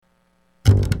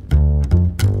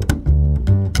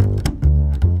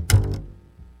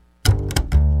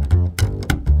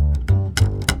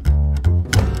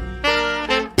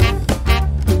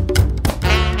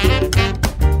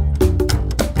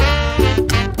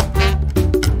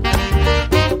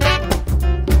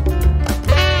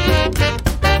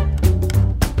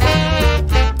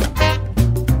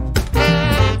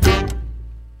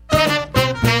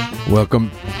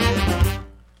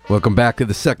Welcome back to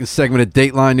the second segment of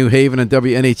Dateline New Haven on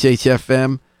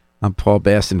WNHH-FM. I'm Paul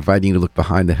Bass, inviting you to look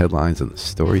behind the headlines and the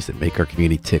stories that make our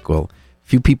community tick. Well,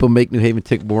 few people make New Haven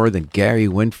tick more than Gary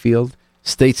Winfield,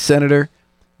 state senator,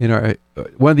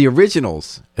 one of the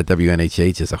originals at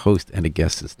WNHH as a host and a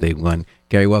guest since day one.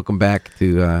 Gary, welcome back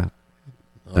to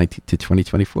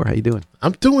 2024. How you doing?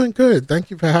 I'm doing good. Thank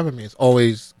you for having me. It's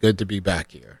always good to be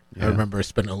back here. Yeah. I remember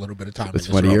spending a little bit of time. It's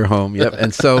one of your home. Yep.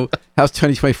 And so, how's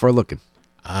 2024 looking?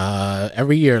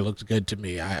 Every year looks good to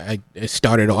me. It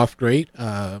started off great.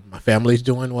 My family's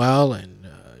doing well, and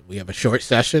we have a short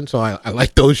session, so I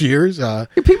like those years.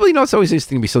 People, it's always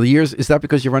interesting to me. So the years, is that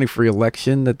because you're running for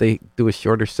re-election that they do a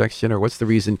shorter section, or what's the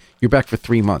reason? You're back for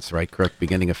 3 months, right? Correct?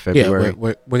 Beginning of February? Yeah,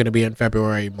 we're going to be in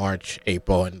February, March,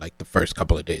 April, and like the first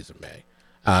couple of days of May.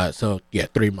 So yeah,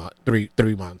 3 months. 3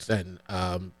 months. And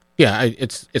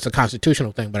it's a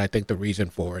constitutional thing, but I think the reason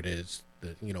for it is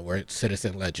we're a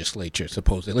citizen legislature,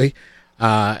 supposedly,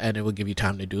 and it will give you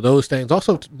time to do those things.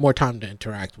 Also, more time to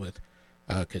interact with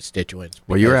constituents.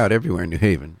 Well, you're out everywhere in New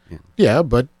Haven. Yeah,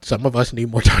 but some of us need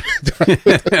more time to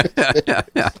interact.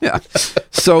 Yeah.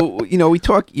 So, we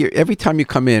talk, every time you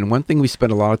come in, one thing we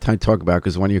spend a lot of time talking about,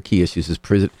 because one of your key issues is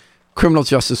criminal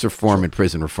justice reform and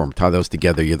prison reform. Tie those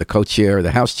together. You're the co-chair,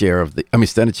 the House chair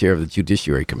Senate chair of the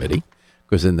Judiciary Committee.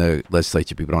 Because in the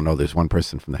legislature, people don't know there's one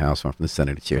person from the House, one from the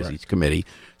Senate who chairs each committee.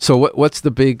 So what's the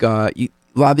big, a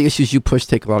lot of the issues you push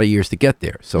take a lot of years to get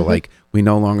there. So like we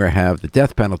no longer have the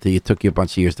death penalty. It took you a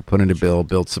bunch of years to put in a bill,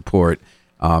 build support.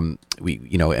 We,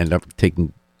 end up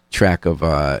taking track of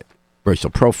racial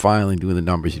profiling, doing the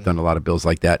numbers. You've done a lot of bills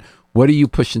like that. What are you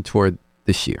pushing toward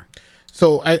this year?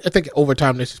 So I think over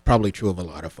time, this is probably true of a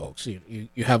lot of folks.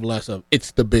 You have less of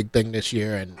it's the big thing this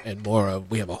year and more of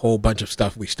we have a whole bunch of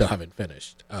stuff we still haven't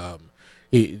finished.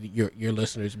 Your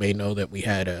listeners may know that we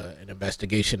had an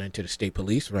investigation into the state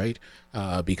police, right?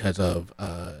 Because of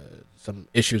some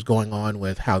issues going on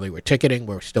with how they were ticketing.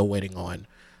 We're still waiting on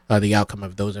the outcome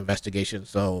of those investigations.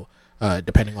 So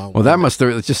depending on... Well, that must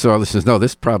have, just so our listeners know,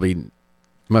 this probably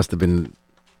must have been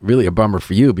really a bummer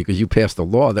for you because you passed a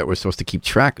law that we're supposed to keep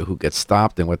track of who gets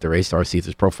stopped and what their race are, see if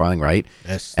there's profiling, right?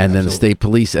 Yes, and then absolutely. the state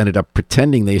police ended up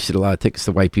pretending they issued a lot of tickets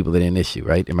to white people they didn't issue,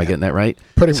 right? Am I getting that right?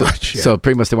 Pretty much, yeah. So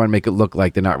pretty much they want to make it look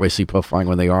like they're not racially profiling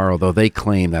when they are, although they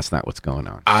claim that's not what's going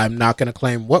on. I'm not going to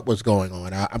claim what was going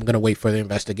on. I'm going to wait for the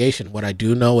investigation. What I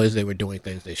do know is they were doing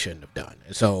things they shouldn't have done.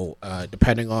 And so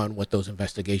depending on what those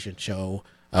investigations show,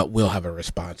 we'll have a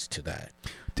response to that.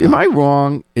 Am I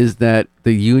wrong? Is that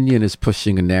the union is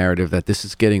pushing a narrative that this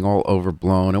is getting all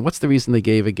overblown? And what's the reason they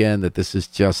gave again, that this is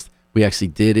just, we actually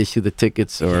did issue the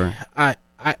tickets? Or I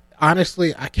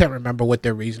honestly, I can't remember what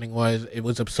their reasoning was. It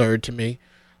was absurd to me.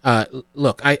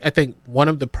 Look, I think one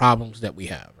of the problems that we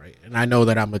have, right, and I know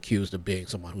that I'm accused of being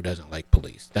someone who doesn't like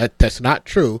police. That's not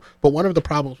true. But one of the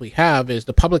problems we have is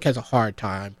the public has a hard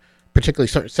time, particularly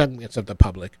certain segments of the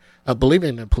public,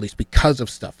 believing in police because of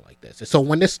stuff like this. And so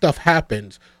when this stuff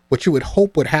happens, what you would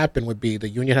hope would happen would be the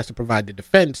union has to provide the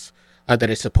defense that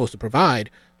it's supposed to provide,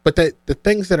 but the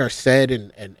things that are said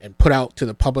and put out to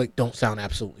the public don't sound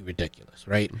absolutely ridiculous,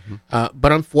 right? Mm-hmm.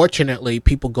 But unfortunately,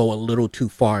 people go a little too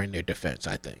far in their defense,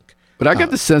 I think. But I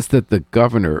got the sense that the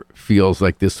governor feels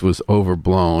like this was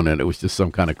overblown and it was just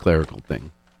some kind of clerical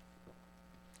thing.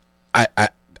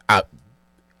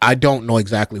 I don't know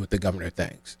exactly what the governor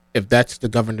thinks. If that's the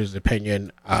governor's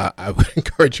opinion, I would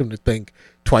encourage him to think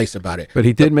twice about it. But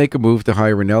he did make a move to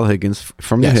hire Rennell Higgins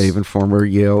from New Haven, former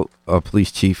Yale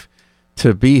police chief,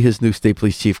 to be his new state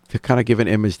police chief, to kind of give an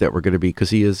image that we're going to be,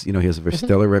 because he is, he has a very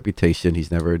stellar reputation.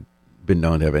 He's never been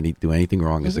known to have do anything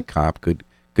wrong as a cop, good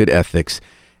ethics.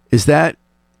 Do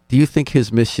you think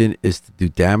his mission is to do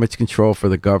damage control for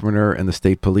the governor and the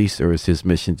state police, or is his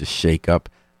mission to shake up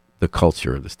the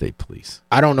culture of the state police?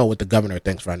 I don't know what the governor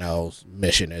thinks Rennell's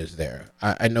mission is there.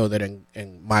 I know that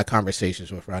in my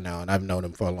conversations with Rennell, and I've known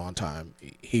him for a long time,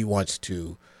 he wants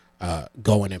to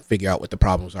go in and figure out what the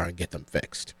problems are and get them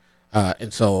fixed.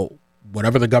 And so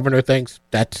whatever the governor thinks,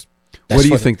 that's what do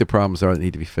you think the problems are that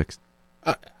need to be fixed?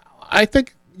 I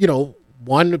think,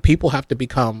 one, people have to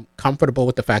become comfortable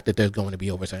with the fact that there's going to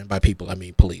be oversight. And by people, I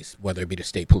mean police, whether it be the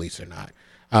state police or not.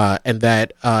 And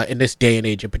that in this day and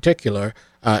age in particular,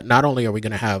 not only are we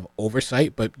going to have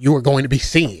oversight, but you are going to be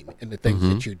seen in the things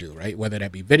that you do, right? Whether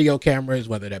that be video cameras,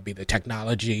 whether that be the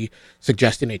technology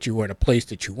suggesting that you were in a place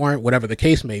that you weren't, whatever the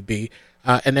case may be.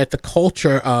 And that the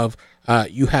culture of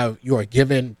you are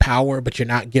given power, but you're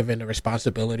not given the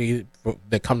responsibility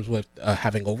that comes with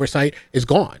having oversight is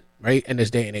gone, right? In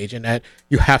this day and age, and that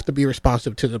you have to be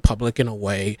responsive to the public in a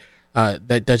way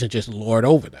that doesn't just lord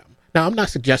over them. Now, I'm not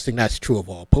suggesting that's true of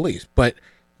all police, but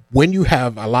when you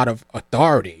have a lot of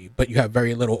authority, but you have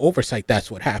very little oversight,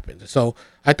 that's what happens. So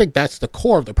I think that's the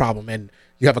core of the problem. And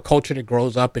you have a culture that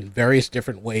grows up in various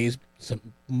different ways.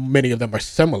 Many of them are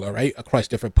similar, right, across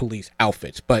different police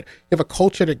outfits. But you have a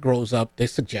culture that grows up that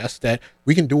suggests that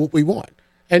we can do what we want.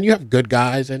 And you have good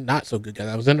guys and not so good guys.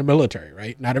 I was in the military,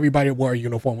 right? Not everybody who wore a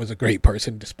uniform was a great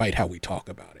person, despite how we talk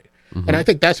about it. Mm-hmm. And I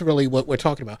think that's really what we're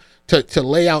talking about. To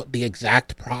lay out the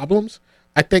exact problems,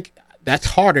 I think that's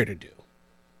harder to do.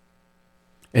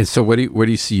 And so, where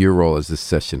do you see your role as this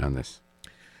session on this?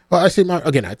 Well, I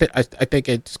think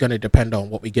it's going to depend on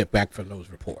what we get back from those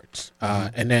reports,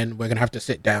 and then we're going to have to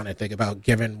sit down and think about,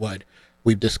 given what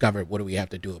we've discovered, what do we have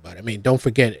to do about it? I mean, don't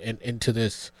forget, into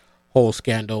this whole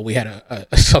scandal, we had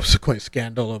a subsequent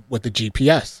scandal with the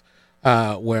GPS,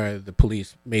 where the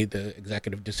police made the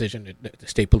executive decision, the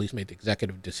state police made the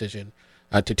executive decision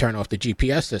to turn off the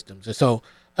GPS systems, and so.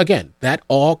 Again, that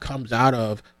all comes out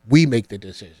of we make the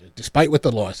decision. Despite what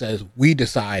the law says, we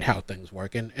decide how things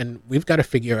work. And we've got to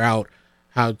figure out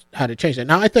how to change that.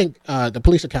 Now, I think the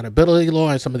police accountability law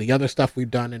and some of the other stuff we've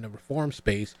done in the reform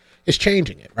space is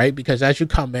changing it, right? Because as you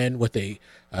come in with a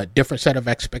different set of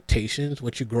expectations,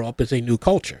 what you grow up is a new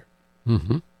culture.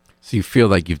 Mm-hmm. So you feel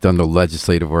like you've done the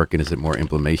legislative work, and is it more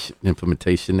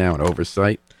implementation now and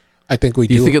oversight? I think we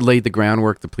do. Do you think it laid the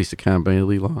groundwork, the police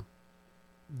accountability law?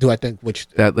 Do I think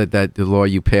that the law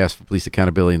you passed for police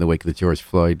accountability in the wake of the George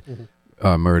Floyd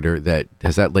murder,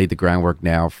 has that laid the groundwork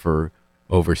now for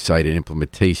oversight and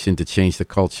implementation to change the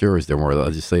culture, or is there more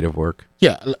legislative work?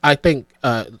 Yeah, I think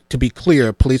to be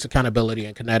clear, police accountability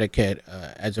in Connecticut,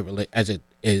 as it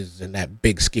is in that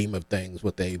big scheme of things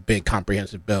with a big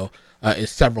comprehensive bill,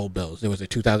 is several bills. There was a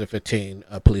 2015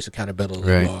 police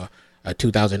accountability law,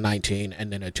 2019,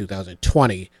 and then a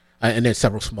 2020. And then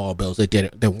several small bills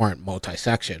that weren't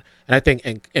multi-section. And I think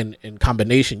in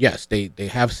combination, yes, they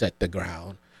have set the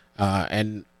ground.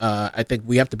 And I think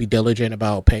we have to be diligent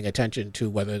about paying attention to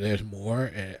whether there's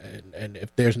more. And if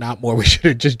there's not more, we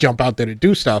should just jump out there to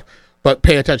do stuff. But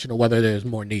pay attention to whether there's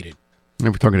more needed. And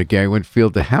we're talking to Gary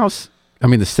Winfield,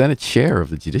 the Senate chair of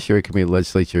the Judiciary Committee of the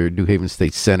Legislature, New Haven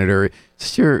State Senator. Is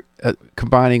this your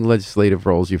combining legislative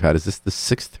roles you've had? Is this the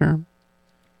sixth term?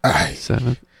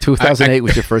 7th? 2008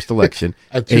 was your first election.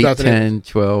 8, 10,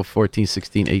 12, 14,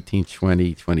 16, 18,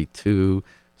 20, 22.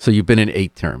 So you've been in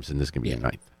 8 terms, and this is going to be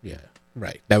your 9th. Yeah,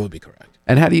 right. That would be correct.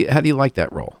 And how do you like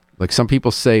that role? Like, some people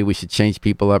say we should change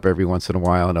people up every once in a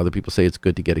while, and other people say it's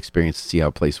good to get experience to see how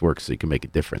a place works so you can make a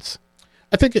difference.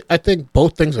 I think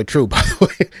both things are true, by the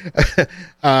way.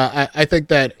 I think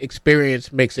that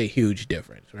experience makes a huge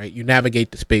difference, right? You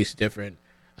navigate the space different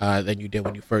than you did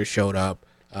when you first showed up.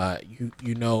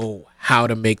 You know how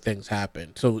to make things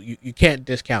happen, so you can't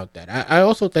discount that. I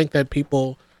also think that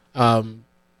people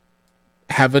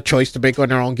have a choice to make on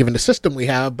their own given the system we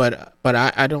have, but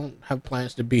I don't have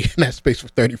plans to be in that space for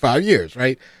 35 years,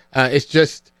 right? I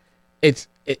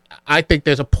think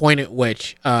there's a point at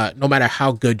which no matter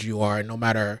how good you are, no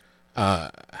matter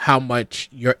how much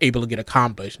you're able to get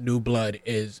accomplished, new blood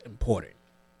is important.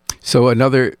 So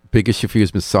another big issue for you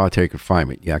has been solitary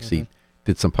confinement. You actually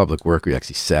did some public work. We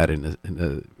actually sat in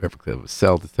a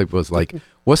cell. The thing was like,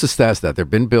 what's the status of that? There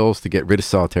have been bills to get rid of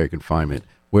solitary confinement.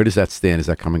 Where does that stand? Is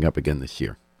that coming up again this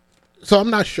year? So I'm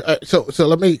not sure. So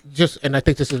let me just, and I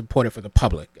think this is important for the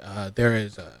public. There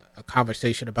is a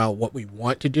conversation about what we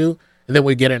want to do, and then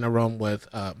we get in a room with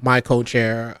my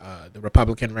co-chair, the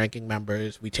Republican ranking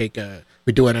members. We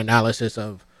do an analysis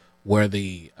of where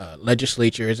the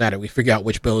legislature is at, and we figure out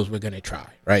which bills we're going to try,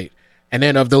 right? And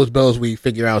then of those bills we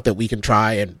figure out that we can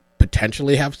try and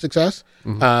potentially have success,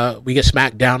 we get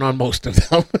smacked down on most of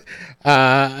them,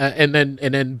 and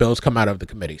then bills come out of the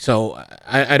committee. So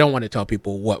I don't want to tell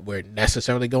people what we're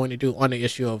necessarily going to do on the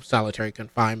issue of solitary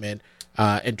confinement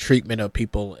and treatment of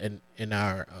people in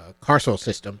our carceral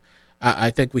system.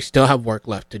 I think we still have work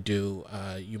left to do.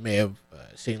 You may have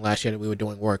seen last year that we were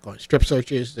doing work on strip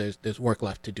searches. There's work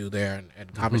left to do there,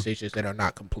 and conversations that are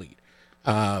not complete.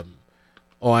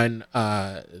 On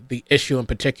the issue in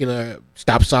particular,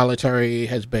 Stop Solitary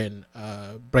has been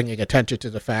bringing attention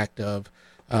to the fact of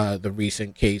the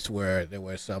recent case where there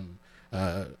was some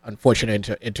unfortunate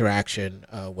interaction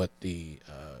with the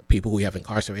people who we have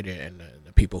incarcerated and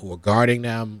the people who are guarding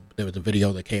them. There was a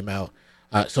video that came out.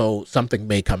 So something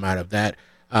may come out of that.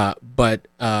 But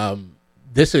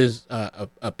this is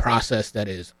a process that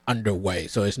is underway.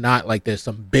 So it's not like there's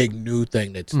some big new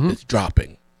thing that's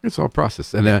dropping. It's all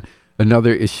process. And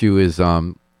another issue is,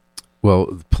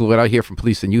 what I hear from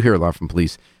police, and you hear a lot from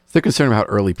police, they're concerned about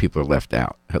how early people are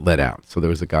let out. So there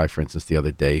was a guy, for instance, the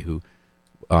other day who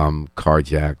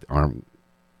carjacked, armed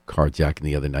carjacking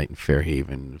the other night in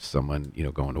Fairhaven. Someone,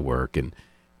 going to work and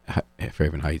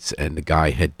Fairhaven Heights, and the guy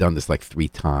had done this like 3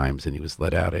 times, and he was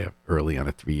let out early on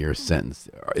a 3-year sentence.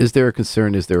 Is there a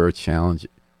concern? Is there a challenge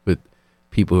with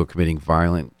people who are committing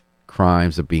violent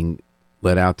crimes of being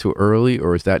let out too early,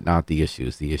 or is that not the issue?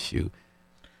 Is the issue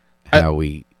how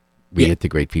we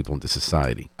reintegrate people into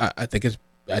society? I think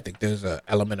there's an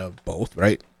element of both,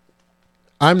 right?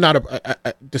 I'm not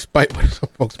despite what some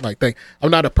folks might think,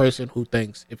 I'm not a person who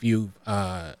thinks if you've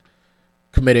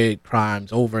committed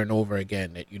crimes over and over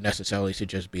again that you necessarily should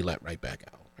just be let right back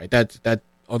out, right?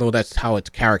 Although that's how it's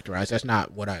characterized, that's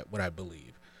not what I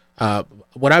believe.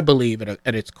 What I believe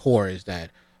at its core is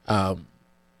that, and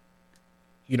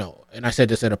I said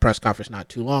this at a press conference not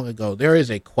too long ago, there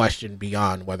is a question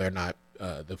beyond whether or not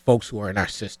the folks who are in our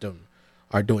system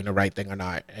are doing the right thing or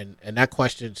not. And that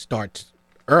question starts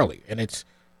early. And it's,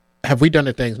 have we done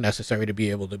the things necessary to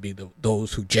be able to be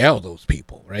those who jail those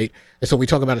people, right? And so we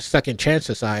talk about a second chance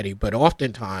society, but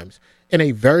oftentimes in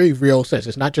a very real sense,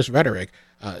 it's not just rhetoric.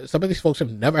 Some of these folks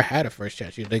have never had a first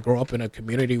chance. They grow up in a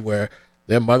community where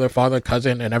their mother, father,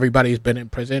 cousin, and everybody's been in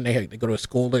prison. They go to a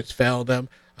school that's failed them.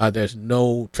 There's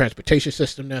no transportation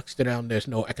system next to them. There's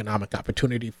no economic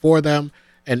opportunity for them.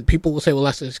 And people will say, well,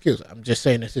 that's an excuse. I'm just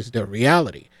saying this is the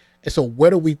reality. And so where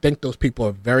do we think those people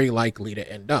are very likely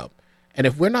to end up? And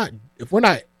if we're not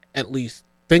at least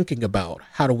thinking about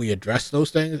how do we address those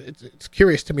things, it's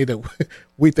curious to me that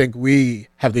we think we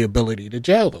have the ability to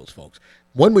jail those folks.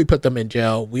 When we put them in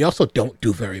jail, we also don't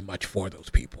do very much for those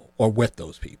people or with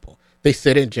those people. They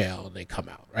sit in jail and they come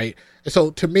out, right? And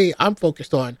so to me, I'm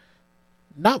focused on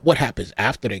not what happens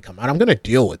after they come out. I'm going to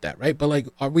deal with that, right? But like,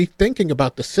 are we thinking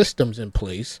about the systems in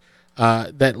place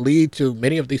that lead to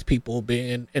many of these people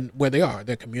being in where they are,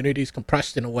 their communities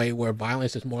compressed in a way where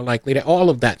violence is more likely to, all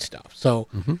of that stuff. So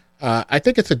I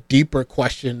think it's a deeper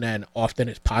question than often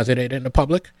is posited in the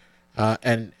public.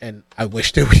 And I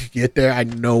wish that we could get there. I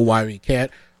know why we can't.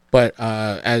 But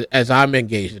as I'm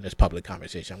engaged in this public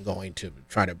conversation, I'm going to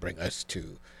try to bring us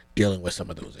to dealing with some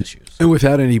of those issues. And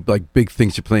without any like big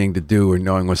things you're planning to do or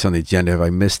knowing what's on the agenda, have I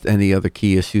missed any other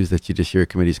key issues that Judiciary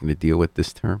Committee is going to deal with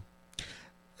this term?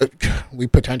 We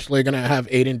potentially are going to have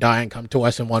aid and dying come to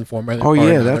us in one form or another.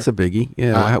 Yeah, that's a biggie.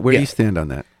 Yeah, where do you stand on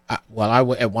that?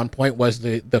 Well, at one point was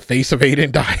the face of aid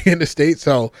and dying in the state.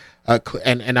 So,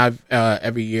 and I've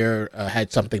every year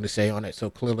had something to say on it. So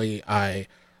clearly, I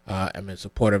am in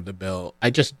support of the bill. I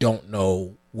just don't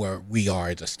know where we are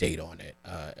as a state on it.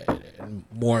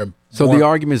 So the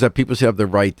argument is that people should have the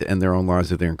right to end their own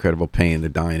lives at their incredible pain. They're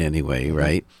dying anyway,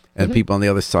 right? And people on the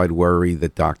other side worry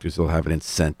that doctors will have an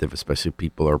incentive, especially if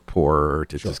people are poorer,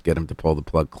 to just get them to pull the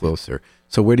plug closer.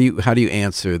 So how do you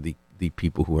answer the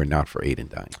people who are not for aid and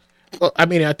dying? Well, I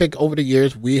mean, I think over the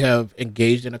years we have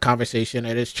engaged in a conversation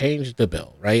that has changed the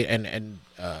bill, right? And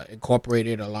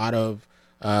incorporated a lot of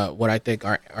what I think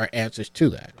are answers to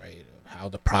that, right? How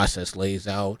the process lays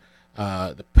out,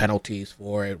 the penalties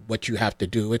for it, what you have to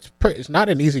do. It's not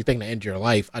an easy thing to end your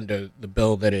life under the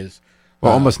bill that is.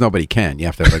 Well, almost nobody can. You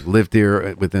have to have lived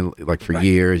here within for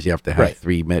years. You have to have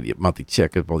 3 monthly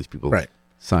check of all these people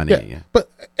signing it. Yeah.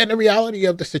 But and the reality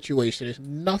of the situation is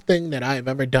nothing that I have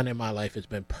ever done in my life has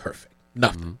been perfect.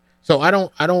 Nothing. So I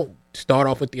don't start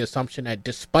off with the assumption that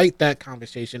despite that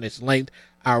conversation, its length,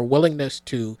 our willingness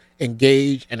to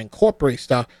engage and incorporate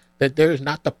stuff, that there is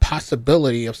not the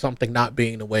possibility of something not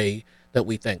being the way that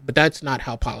we think. But that's not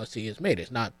how policy is made. It's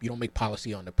not. You don't make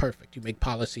policy on the perfect. You make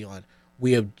policy on.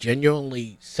 We have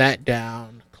genuinely sat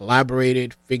down,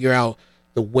 collaborated, figure out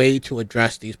the way to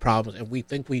address these problems, and we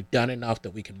think we've done enough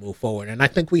that we can move forward. And I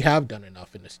think we have done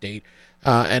enough in the state.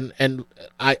 And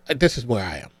this is where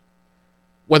I am.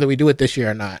 Whether we do it this year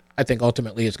or not, I think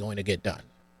ultimately it's going to get done.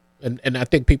 And I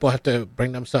think people have to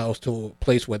bring themselves to a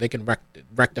place where they can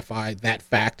rectify that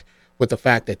fact with the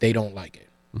fact that they don't like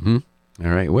it. All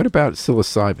right. What about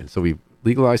psilocybin? So we've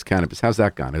legalized cannabis. How's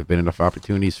that gone? Have there been enough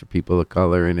opportunities for people of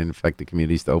color and in affected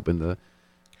communities to open the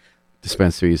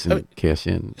dispensaries and cash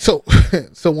in? So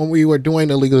when we were doing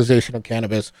the legalization of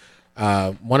cannabis,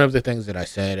 one of the things that I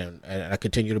said, and I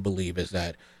continue to believe, is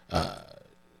that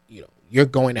you're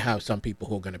going to have some people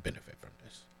who are going to benefit from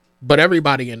this, but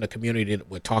everybody in the community that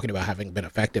we're talking about having been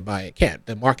affected by it can't.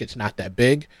 The market's not that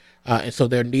big, and so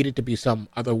there needed to be some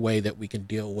other way that we can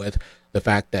deal with the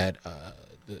fact that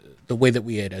the way that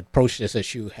we had approached this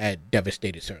issue had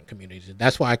devastated certain communities. And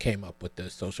that's why I came up with the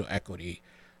social equity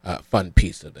fund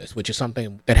piece of this, which is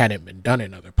something that hadn't been done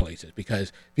in other places, because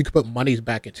if you could put monies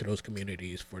back into those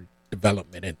communities for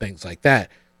development and things like that,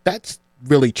 that's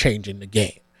really changing the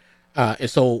game. And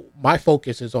so my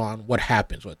focus is on what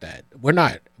happens with that. We're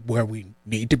not where we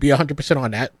need to be 100%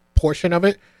 on that portion of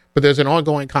it, But there's an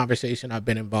ongoing conversation I've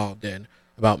been involved in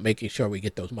about making sure we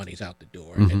get those monies out the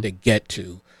door and they get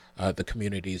to the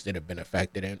communities that have been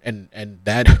affected, and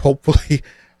that hopefully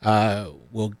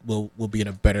will be in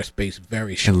a better space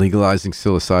very soon. And legalizing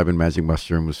psilocybin magic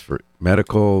mushrooms for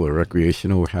medical or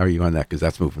recreational, how are you on that? Because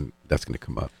that's moving. That's going to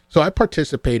come up. So I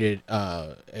participated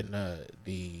in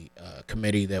the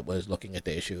committee that was looking at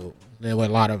the issue. There were a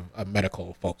lot of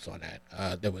medical folks on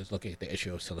that was looking at the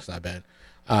issue of psilocybin.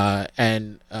 I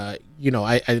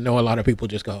know a lot of people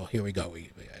just go, here we go. We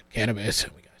got cannabis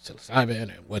and we got psilocybin,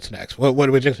 and what's next? What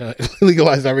do we just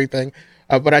legalize everything?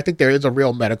 But I think there is a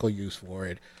real medical use for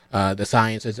it. The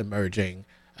science is emerging.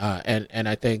 And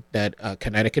I think that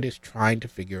Connecticut is trying to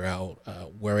figure out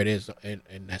where it is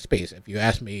in that space. If you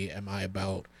ask me, am I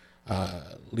about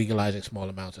legalizing small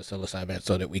amounts of psilocybin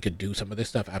so that we could do some of this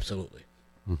stuff? Absolutely.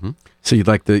 Mm-hmm. So you'd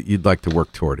like to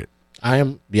work toward it? I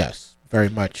am, yes, very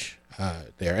much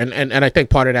there. And I think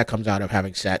part of that comes out of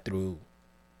having sat through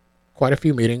quite a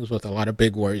few meetings with a lot of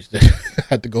big words that I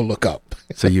had to go look up.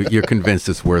 So you're convinced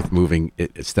it's worth moving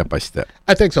it step by step?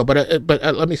 I think so, but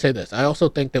let me say this. I also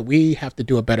think that we have to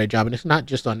do a better job, and it's not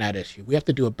just on that issue. We have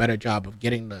to do a better job of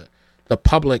getting the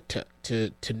public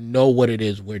to know what it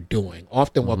is we're doing.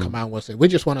 Often we'll come out and we'll say, we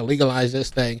just want to legalize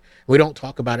this thing. We don't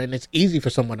talk about it, and it's easy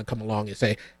for someone to come along and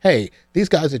say, hey, these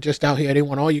guys are just out here. They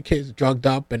want all you kids drugged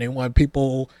up, and they want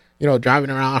people driving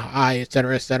around high, et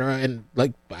cetera, et cetera. And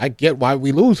like, I get why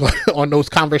we lose on those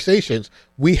conversations.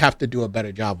 We have to do a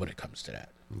better job when it comes to that.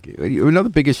 Okay. Another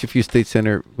big issue for you, State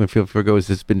Senator Winfield, is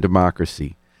it's been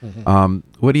democracy.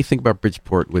 What do you think about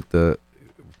Bridgeport with the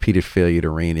repeated failure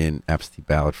to rein in absentee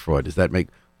ballot fraud? Does that make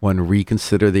one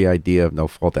reconsider the idea of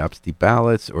no-fault absentee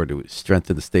ballots, or to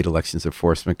strengthen the State Elections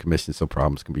Enforcement Commission so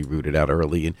problems can be rooted out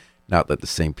early and not let the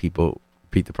same people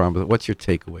repeat the problem? What's your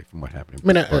takeaway from what happened?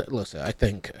 Listen, I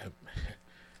think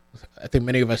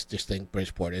many of us just think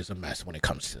Bridgeport is a mess when it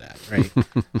comes to that,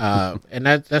 right? And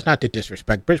that's not to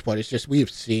disrespect Bridgeport. It's just we've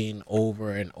seen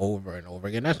over and over and over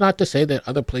again. That's not to say that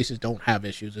other places don't have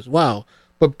issues as well,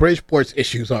 but Bridgeport's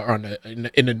issues are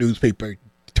in the newspaper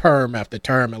term after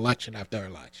term, election after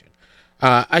election.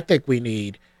 I think we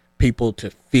need people to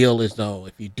feel as though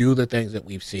if you do the things that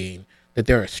we've seen, that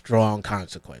there are strong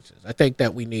consequences. I think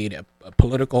that we need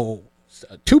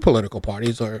two political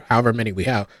parties, or however many we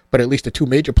have, but at least the two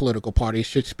major political parties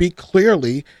should speak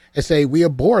clearly and say, we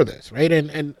abhor this, right?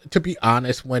 And to be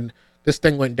honest, when this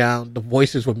thing went down, the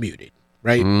voices were muted,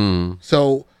 right?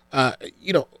 So,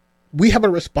 we have a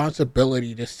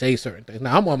responsibility to say certain things.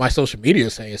 Now, I'm on my social media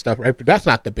saying stuff, right? But that's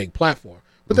not the big platform.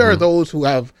 But there are those who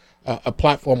have a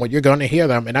platform where you're going to hear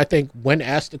them. And I think when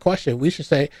asked the question, we should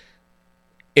say,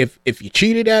 if you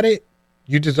cheated at it,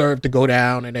 you deserve to go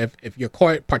down, and if you're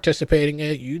caught participating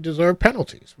in it, you deserve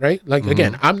penalties, right? Like,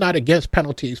 again, I'm not against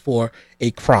penalties for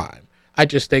a crime. I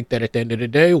just think that at the end of the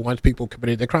day, once people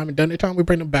committed the crime and done their time, we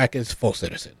bring them back as full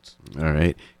citizens. All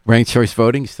right. Ranked choice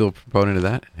voting, still a proponent of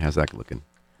that? How's that looking?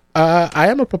 I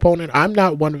am a proponent. I'm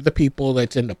not one of the people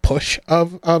that's in the push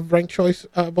of ranked choice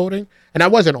voting. And I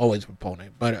wasn't always a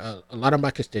proponent, but a lot of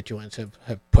my constituents have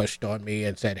pushed on me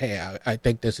and said, hey, I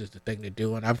think this is the thing to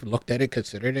do. And I've looked at it,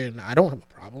 considered it, and I don't have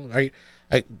a problem, right?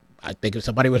 I think if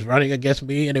somebody was running against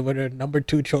me and they were the number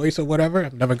 2 choice or whatever,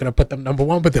 I'm never going to put them number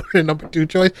 1, but they were the number 2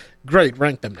 choice. Great,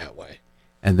 rank them that way.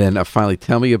 And then finally,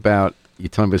 tell me about, you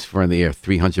told me this before in the air,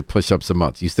 300 push-ups a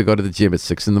month. You used to go to the gym at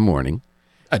 6 in the morning.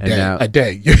 A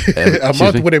day. A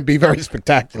month wouldn't be very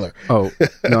spectacular. Oh,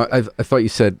 no, I thought you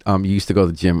said you used to go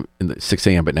to the gym at 6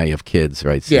 a.m., but now you have kids,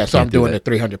 right? So so I'm doing a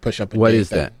 300 push-up a day. What is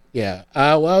that? Yeah.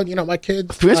 Well, my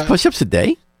kids... 300 push-ups a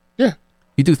day? Yeah.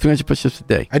 You do 300 push-ups a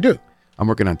day? I do. I'm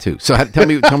working on 2. So tell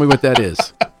me what that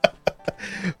is.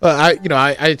 Well,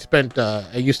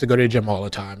 I used to go to the gym all the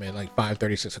time at like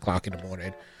 5:30, 6 o'clock in the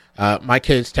morning. My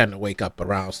kids tend to wake up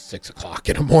around 6 o'clock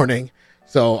in the morning.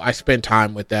 So I spend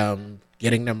time with them,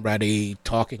 getting them ready,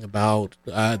 talking about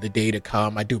the day to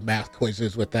come. I do math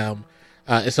quizzes with them.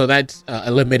 And so that's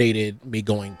eliminated me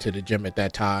going to the gym at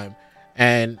that time.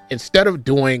 And instead of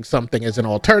doing something as an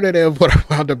alternative, what I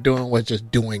wound up doing was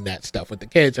just doing that stuff with the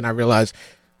kids. And I realized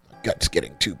my gut's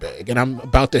getting too big. And I'm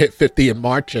about to hit 50 in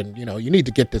March. And, you need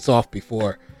to get this off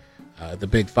before the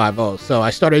big 5-0. So I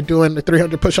started doing the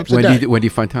 300 push-ups a day. When do you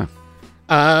find time?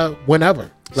 Whenever.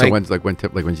 So when's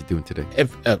you doing today?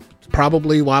 If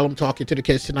probably while I'm talking to the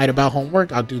kids tonight about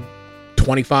homework, I'll do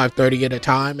 25, 30 at a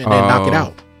time and then knock it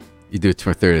out. You do it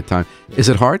 30 at a time. Is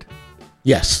it hard?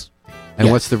 Yes. And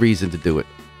what's the reason to do it?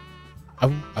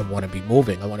 I want to be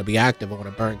moving. I want to be active. I want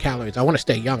to burn calories. I want to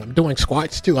stay young. I'm doing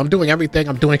squats too. I'm doing everything.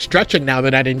 I'm doing stretching now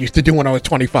that I didn't used to do when I was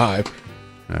 25.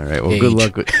 All right. Well,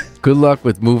 good luck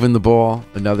with moving the ball.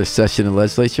 Another session in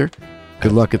legislature.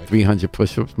 Good luck at 300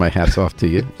 push-ups. My hat's off to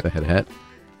you. I had a hat.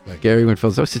 Gary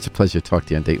Winfield, it was such a pleasure to talk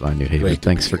to you on Dateline New Haven.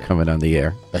 Thanks for coming on the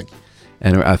air. Thank you.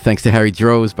 And thanks to Harry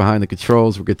Droz behind the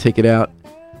controls. We're going to take it out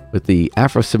with the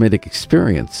Afro-Semitic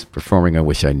Experience performing I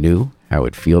Wish I Knew How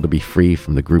It'd Feel to Be Free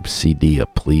from the group CD, A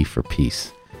Plea for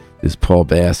Peace. This is Paul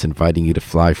Bass inviting you to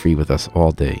fly free with us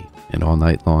all day and all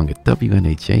night long at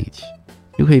WNHH,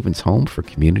 New Haven's home for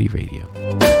community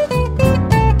radio.